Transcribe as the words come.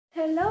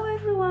Hello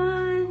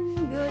everyone!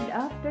 Good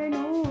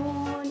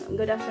afternoon!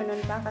 Good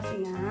afternoon pa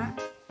kasi nga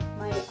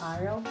may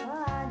araw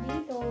pa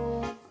dito.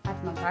 At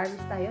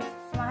mag-harvest tayo.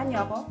 Samahan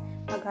niyo ako.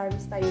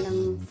 Mag-harvest tayo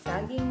ng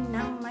saging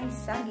ng may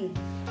saging.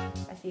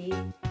 Kasi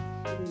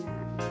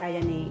kaya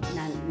ni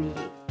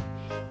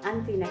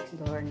auntie next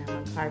door na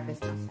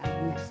mag-harvest ng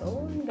saging niya.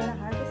 So, I'm gonna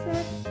harvest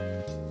it.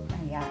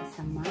 Kaya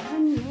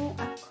samahan niyo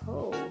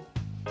ako.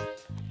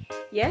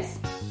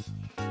 Yes?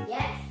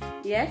 Yes.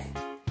 Yes?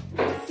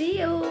 See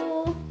you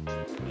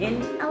in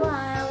a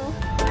while.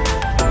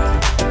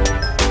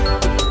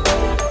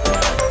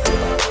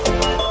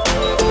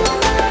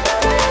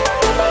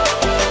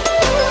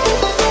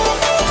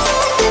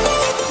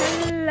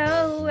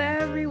 Hello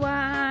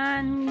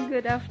everyone.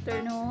 Good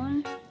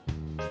afternoon.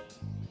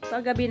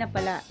 Paggabi na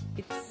pala.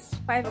 It's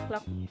 5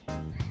 o'clock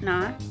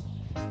na.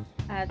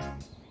 At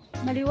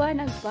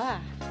maliwanag pa.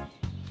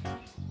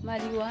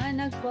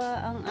 Maliwanag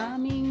pa ang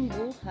aming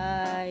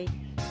buhay.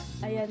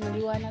 Ayan,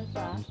 maliwanag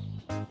pa.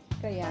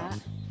 Kaya,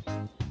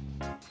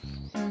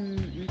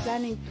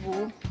 planning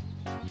po,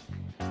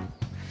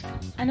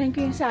 ano ko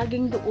yung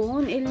saging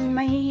doon,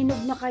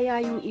 mahihinog na kaya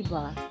yung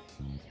iba.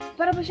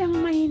 Para ba siyang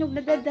mahihinog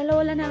na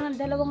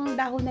dalawang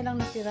dahon na lang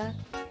natira.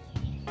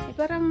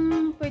 Parang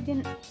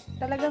pwede,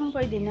 talagang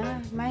pwede na.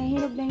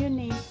 Mahihinog na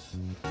yun eh.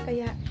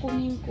 Kaya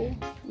kunin ko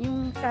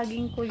yung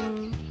saging ko,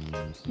 yung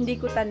hindi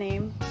ko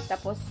tanim,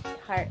 tapos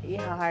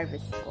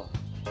i-harvest ko.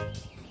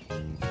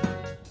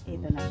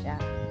 Ito na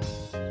siya.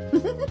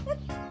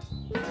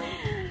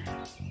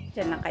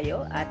 Diyan lang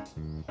kayo at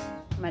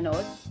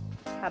manood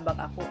habang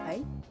ako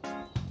ay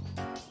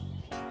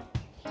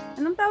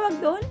anong tawag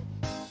doon?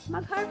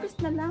 Mag-harvest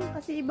na lang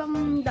kasi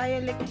ibang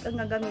dialect ang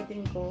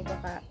gagamitin ko.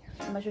 Baka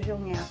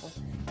masusyong niya ako.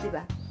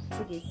 Diba?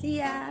 Sige, see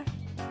ya!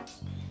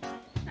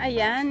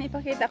 Ayan,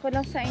 ipakita ko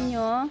lang sa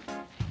inyo.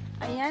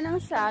 Ayan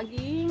ang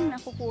saging na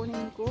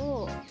kukunin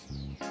ko.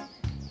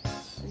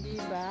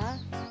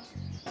 Diba?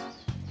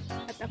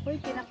 At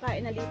ako'y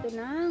kinakain na dito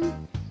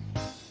ng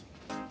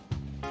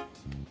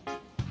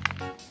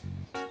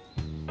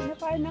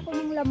kinakain ako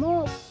ng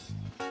lamok.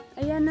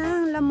 Ayan na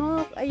ang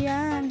lamok.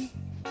 Ayan.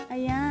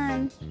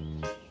 Ayan.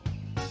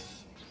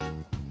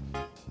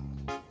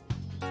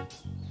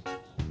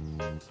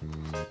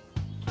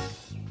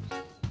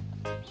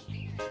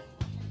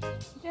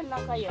 Diyan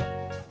lang kayo.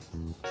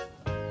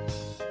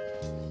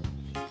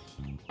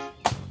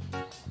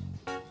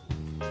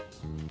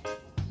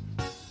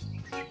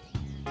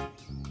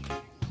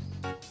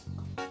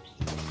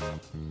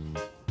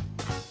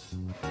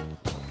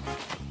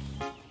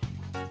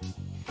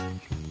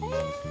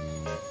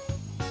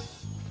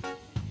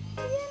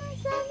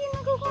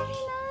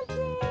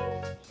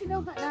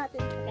 Sinuga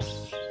natin.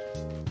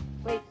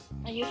 Wait,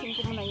 ayusin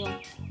ko muna yung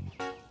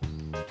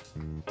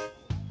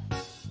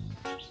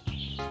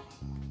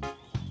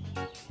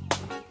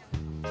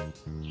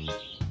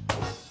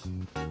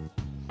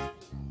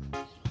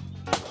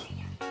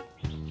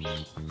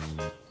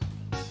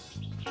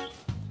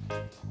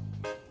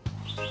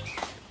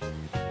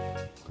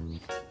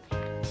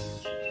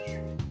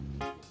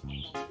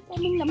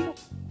daming lamok.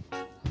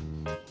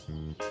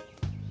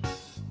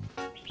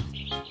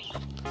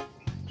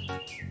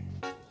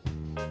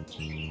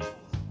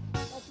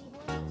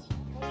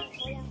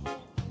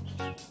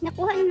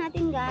 Nakuha na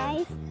natin,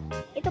 guys.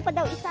 Ito pa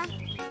daw isa.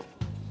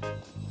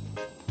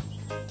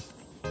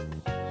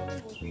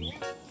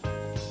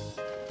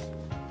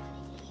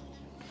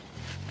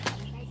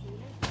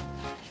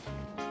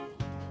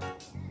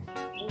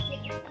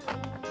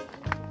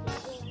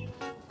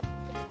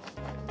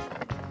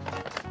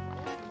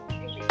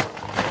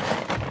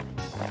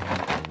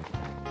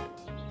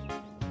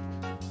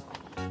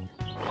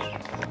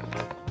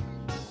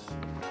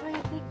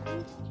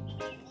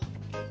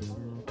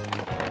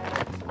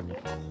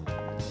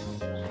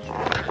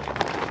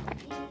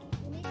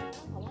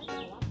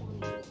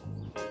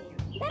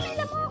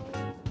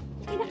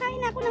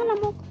 Kinakain ako ng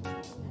lamok.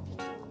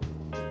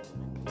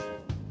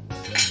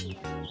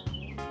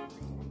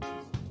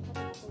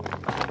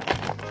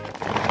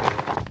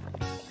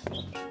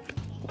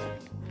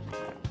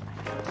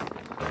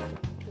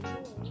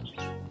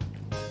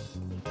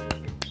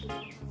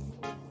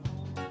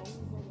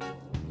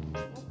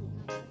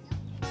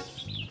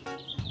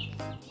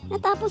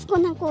 Natapos ko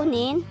nang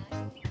kunin.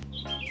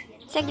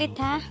 Saglit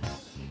ha.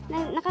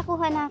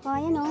 Nakakuha na ako.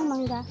 Ayan o,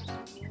 mangga.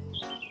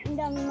 Ang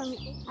daming mangga.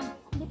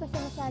 Hindi pa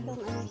siya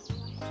masyadong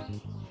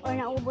or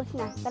naubos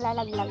na,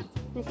 talalaglag,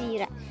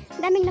 nasira.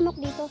 Ang daming lamok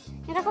dito.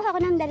 Nakakuha ko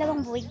ng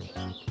 2 buwig.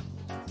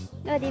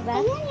 O, diba?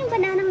 Ayan yung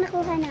bananang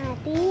nakuha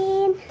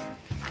natin.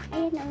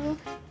 Ayan o.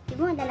 Di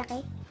mo,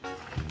 lalaki.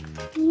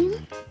 Ayan.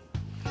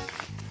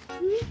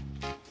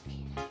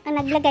 Ang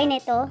naglagay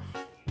nito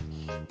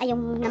ay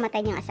yung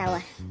namatay niyang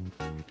asawa.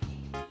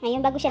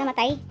 Ngayon, bago siya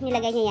namatay,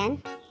 nilagay niya yan.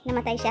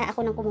 Namatay siya,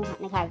 ako nang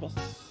kumuha, nag-harvest.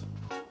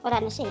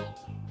 Wala na siya eh.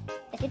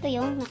 Kasi ito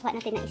yung nakuha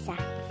natin na isa.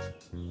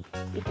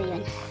 Ito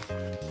yun.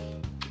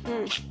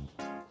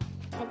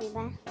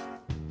 Diba?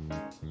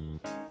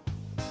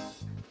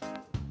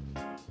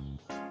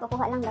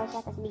 Kukuha lang daw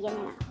siya, tapos bigyan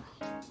niya na ako.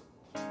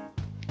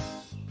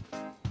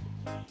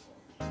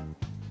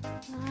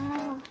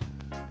 Wow.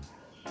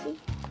 See?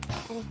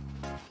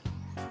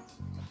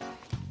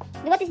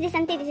 What is this,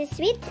 auntie? This is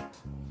sweet?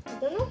 I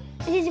don't know.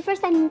 This is the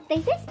first time you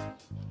taste this?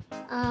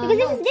 Because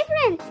this No. is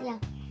different. Yeah.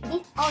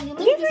 Oh, you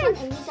mean Different. this one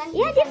and this one?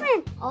 Yeah,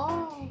 different.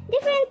 Oh.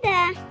 Different.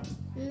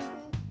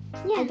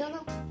 Mm-hmm. Yeah. I don't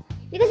know.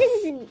 Because this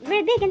is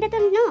very big and that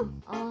one, no.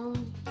 Oh.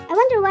 I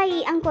wonder why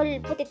Uncle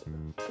put it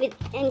with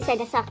inside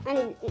the sack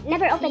and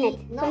never open it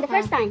from the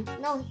first time.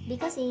 No,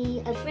 because he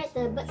afraid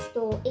the birds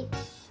to eat.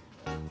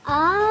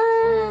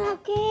 Ah,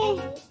 okay.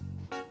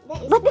 And that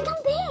is But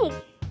become big.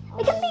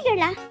 Become bigger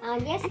lah.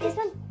 yes, this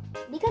one.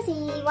 Because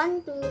he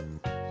want to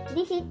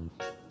leave it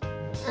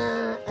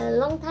a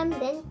long time,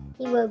 then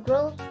he will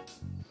grow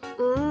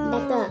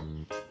better.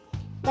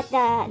 But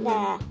the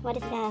what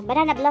is the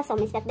banana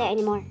blossom is not there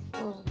anymore.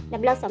 Oh. The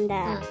blossom,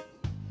 the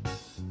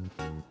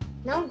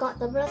Now got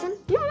the blossom?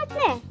 no, not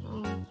there.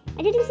 Oh.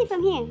 I didn't see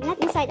from here. Not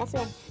inside as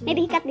well.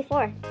 Maybe he cut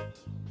before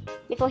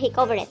he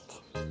covered it.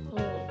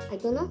 Oh, I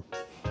don't know.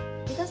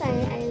 Because I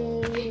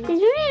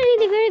It's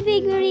really very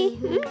big, very.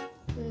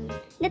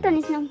 That one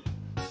is no.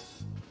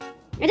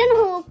 I don't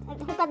know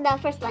who cut the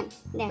first one.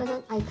 There. First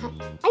one I cut.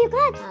 Oh, you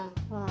cut?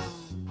 Wow.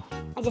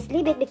 I just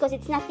leave it because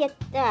it's not yet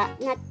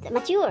not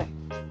mature.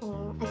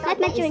 Oh, I Not thought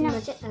that mature is enough.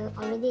 mature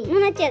already. No,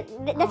 not yet.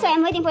 That's why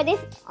I'm waiting for this.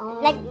 Oh.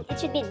 Like it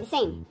should be the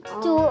same. Oh.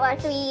 2 or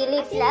 3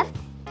 leaves think left.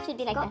 Should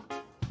be like got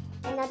that.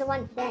 Another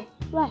one there.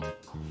 What?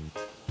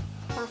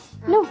 Fast.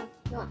 No.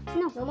 No.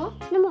 No. No more?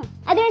 No more.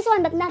 There is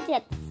one, but not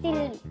yet.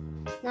 Still.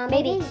 Now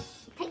Maybe. maybe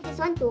take this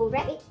one to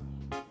wrap it.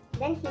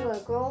 Then he will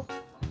grow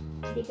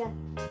bigger.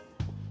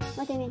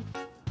 What do you mean?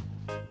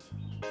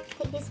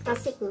 Take this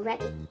plastic to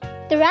wrap it.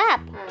 To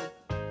wrap. Ah.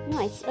 No,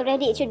 it's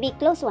already. It should be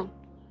closed one.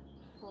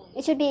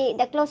 It should be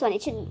the closed one.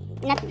 It should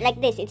not like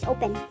this. It's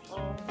open.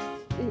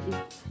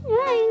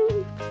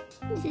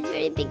 This is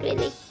very big,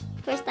 really.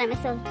 First time I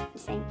saw the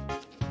same.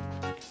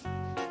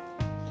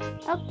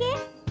 Okay.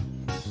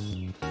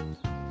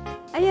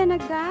 Ayan na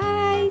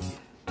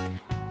guys.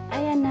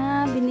 Ayan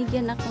na,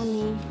 binigyan ako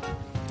ni...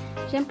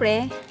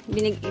 Siyempre,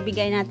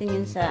 ibigay natin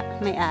yun sa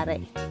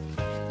may-ari.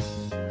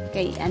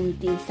 Kay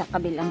auntie sa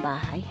kabilang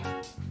bahay.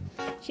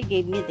 She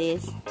gave me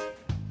this.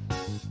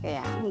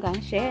 Kaya, I'm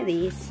gonna share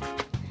this.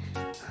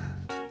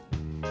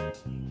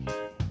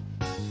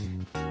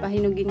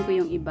 Pahinugin ko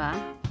yung iba.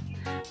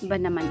 Iba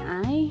naman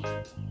ay,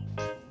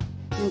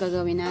 yung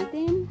gagawin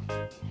natin,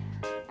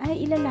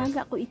 ay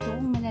ilalaga ko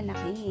itong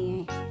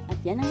malalaki. At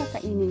yan ang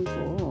kakainin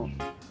ko.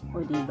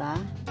 O diba?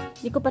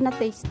 Hindi ko pa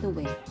na-taste to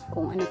eh.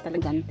 Kung ano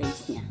talaga ang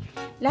taste niya.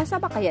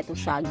 Lasa ba kaya to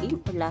saging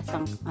o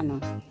lasang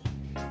ano?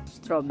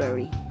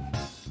 Strawberry.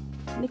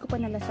 Hindi ko pa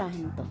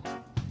nalasahan to.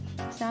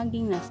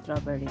 Saging na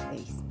strawberry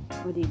taste.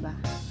 O diba?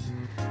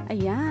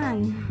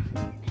 Ayan.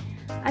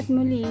 At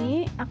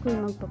muli, ako'y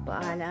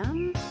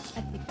magpapaalam.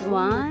 At ito,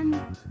 1,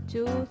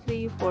 2,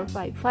 3,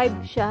 4, 5.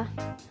 5 siya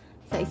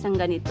sa isang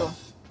ganito.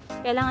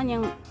 Kailangan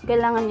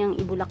niyang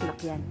ibulaklak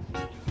yan.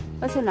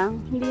 Kaso lang,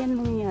 hindi yan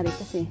mangyayari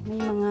kasi may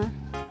mga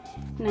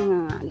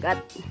nangangagat.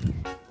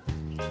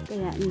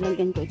 Kaya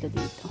nilagyan ko ito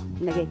dito.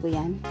 Nilagay ko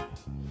yan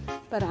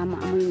para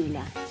maamoy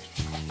nila.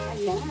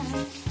 Ayan.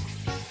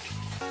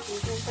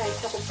 Dito tayo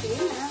sa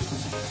kusina.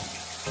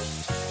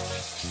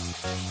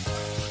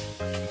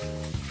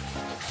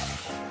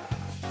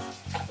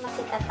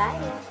 Masita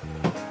tayo.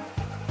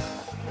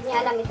 Hindi niya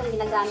alam itong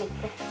ginagamit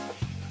ko.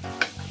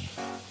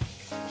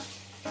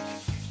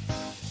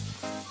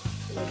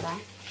 Diba?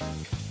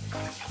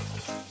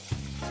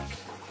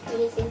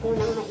 Ilisin ko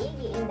ng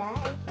maigi,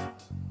 inday.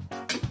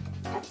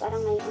 At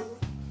parang ngayon.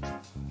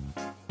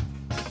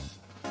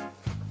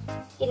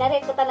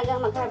 Kinarit ko talagang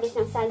mag-harvest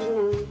ng saging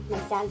ng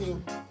nagsaging.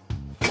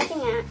 Kasi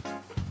nga,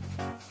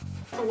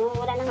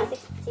 wala na nga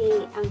si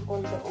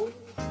Uncle doon.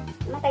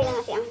 Namatay na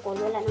nga si Uncle,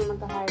 wala nang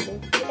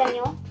mag-harvest. Kita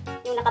nyo,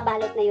 yung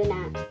nakabalot na yun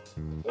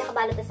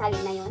nakabalot na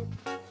saging na yun.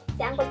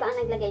 Si Uncle pa ang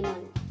naglagay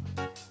nun.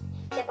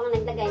 Siya pang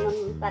naglagay nun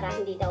para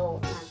hindi daw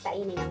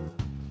magkainin ng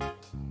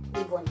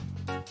ibon.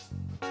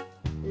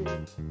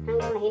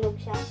 Hanggang nahinog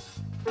siya,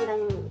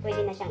 hanggang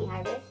pwede na siyang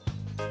i-harvest.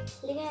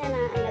 Hindi niya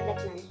na alagat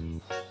nun.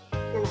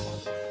 Namatay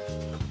siya.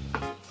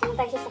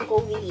 Namatay siya sa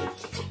COVID.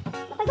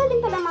 Matagal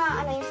din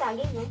pala yung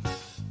saging, no?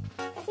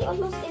 Kasi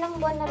almost ilang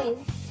buwan na rin.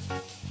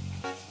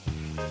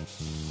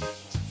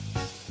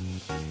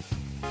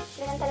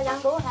 Ganun talaga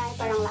ang buhay,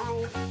 parang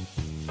life.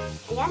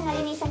 Ayan,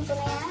 nalinisan ko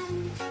na yan.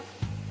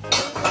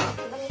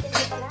 Balitin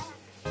ko pala.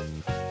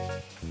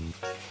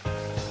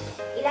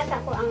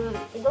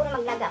 Siguro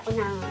maglaga ako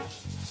ng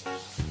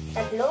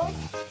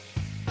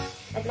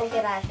tatlong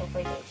piraso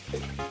per day.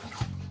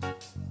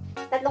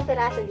 Tatlong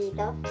piraso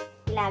dito,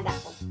 ilaga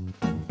ko.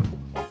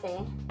 Kasi,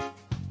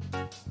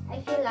 I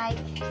feel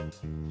like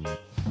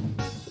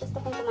gusto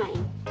kong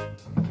kumain.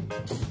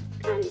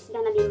 And it's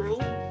gonna be my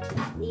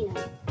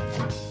dinner.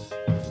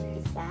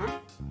 Isa.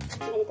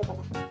 Ganito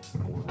pala.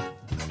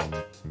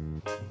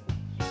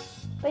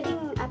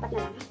 Pwedeng 4 na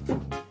lang.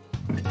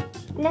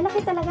 Lalaki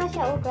talaga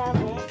siya, oh,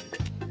 grabe.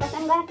 Tapos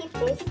I'm gonna keep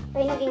this.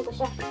 Pahinugin ko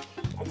siya.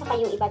 At saka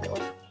yung iba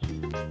doon.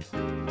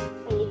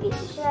 Pahinugin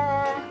ko siya.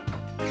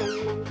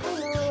 Ganyan lang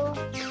kayo.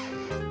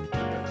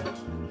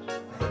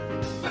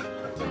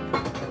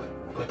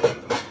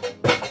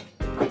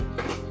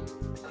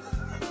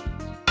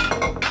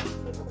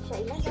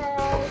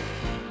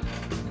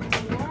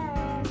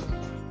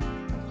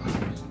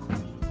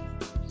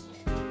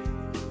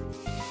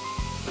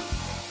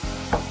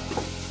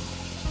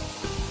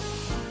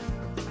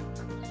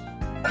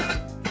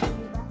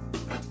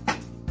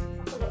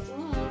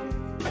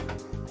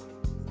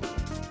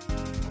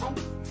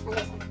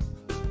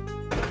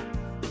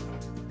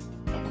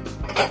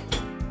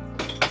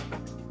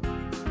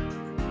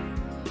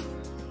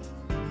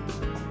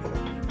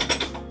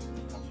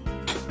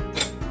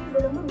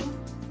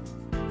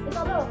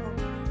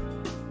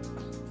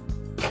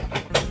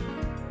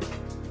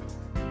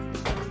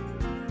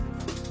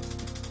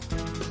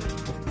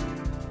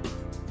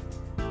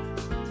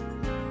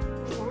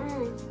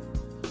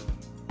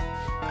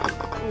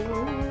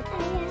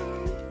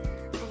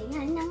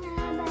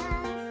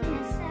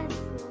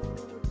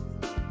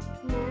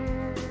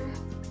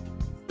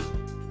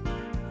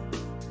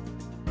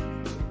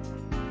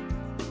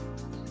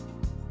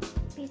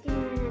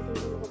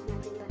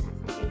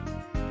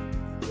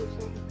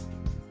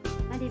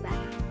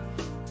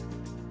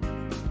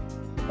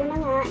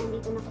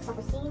 nandito na ako sa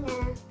kusina.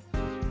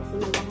 Kasi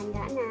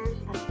maghahanda na.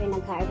 After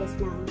nag-harvest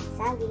ng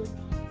saging,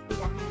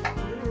 maghahanda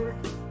na.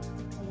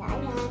 Kaya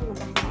ayan,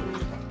 maghahanda na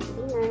ng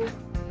dinner.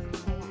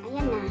 Kaya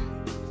ayan na.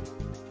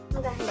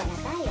 Maghahanda na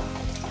tayo.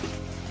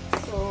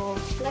 So,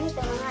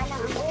 ganito na nga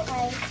lang ang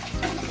buhay.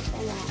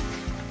 Kaya,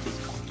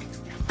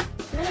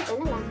 ganito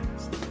na lang.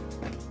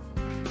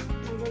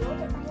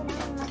 Magluluto tayo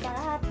ng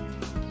masarap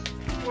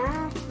na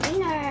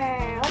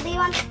dinner. What do you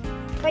want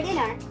for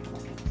dinner?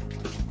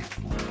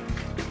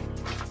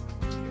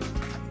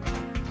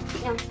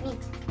 No, me.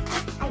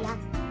 Aya.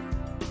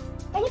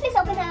 Can you please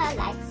open the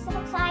lights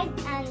outside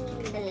and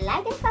the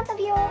light in front of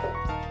you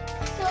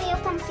so you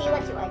can see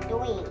what you are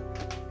doing?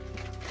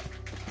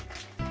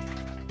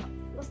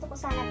 Gusto ko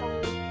sana itong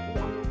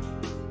i-ano.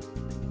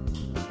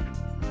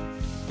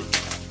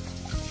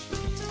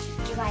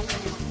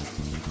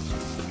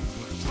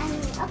 And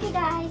okay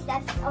guys,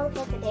 that's all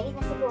for today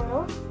na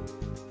siguro.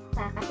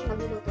 Kasi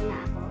magluluto na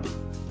ako.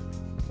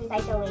 And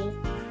by the way,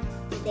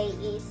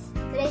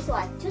 today's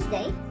what?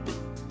 Tuesday?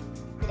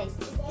 Today's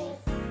Tuesday.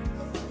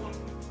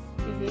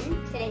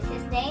 Today's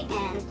Tuesday,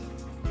 and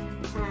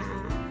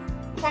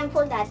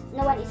thankful that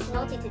no one is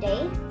naughty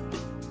today.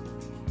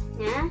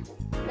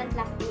 Don't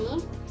laugh at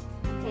me.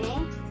 Okay?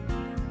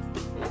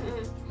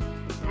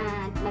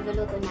 At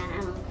magluluto na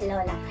ang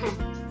lola.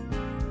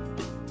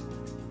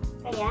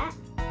 Kaya,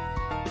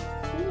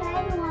 see you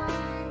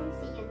everyone.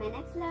 See you in my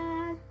next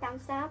vlog.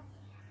 Thumbs up,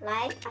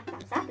 like,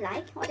 thumbs up,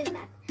 like. What is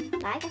that?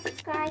 Like and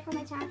subscribe for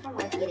my channel for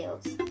more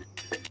videos.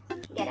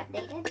 Get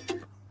updated.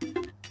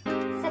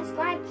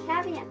 Subscribe if you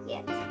haven't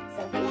yet.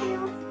 So thank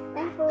you.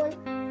 Thankful.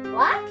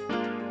 What?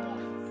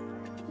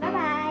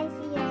 Bye-bye.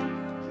 See you.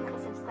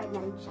 Nakasubscribe na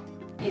rin siya.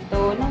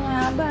 Ito na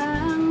nga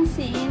bang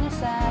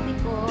sinasabi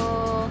ko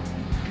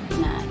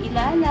na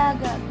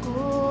ilalaga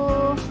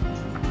ko.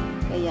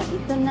 Kaya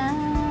ito na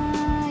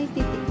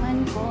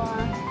ititikman ko.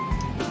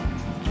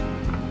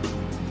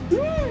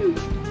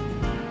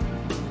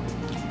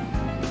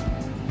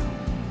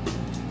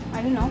 I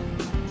don't know.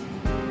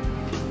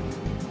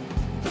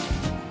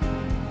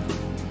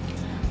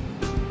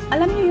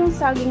 Alam niyo yung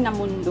saging na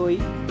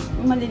mundoy?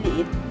 Yung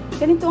maliliit?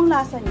 Ganito ang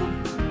lasa niya.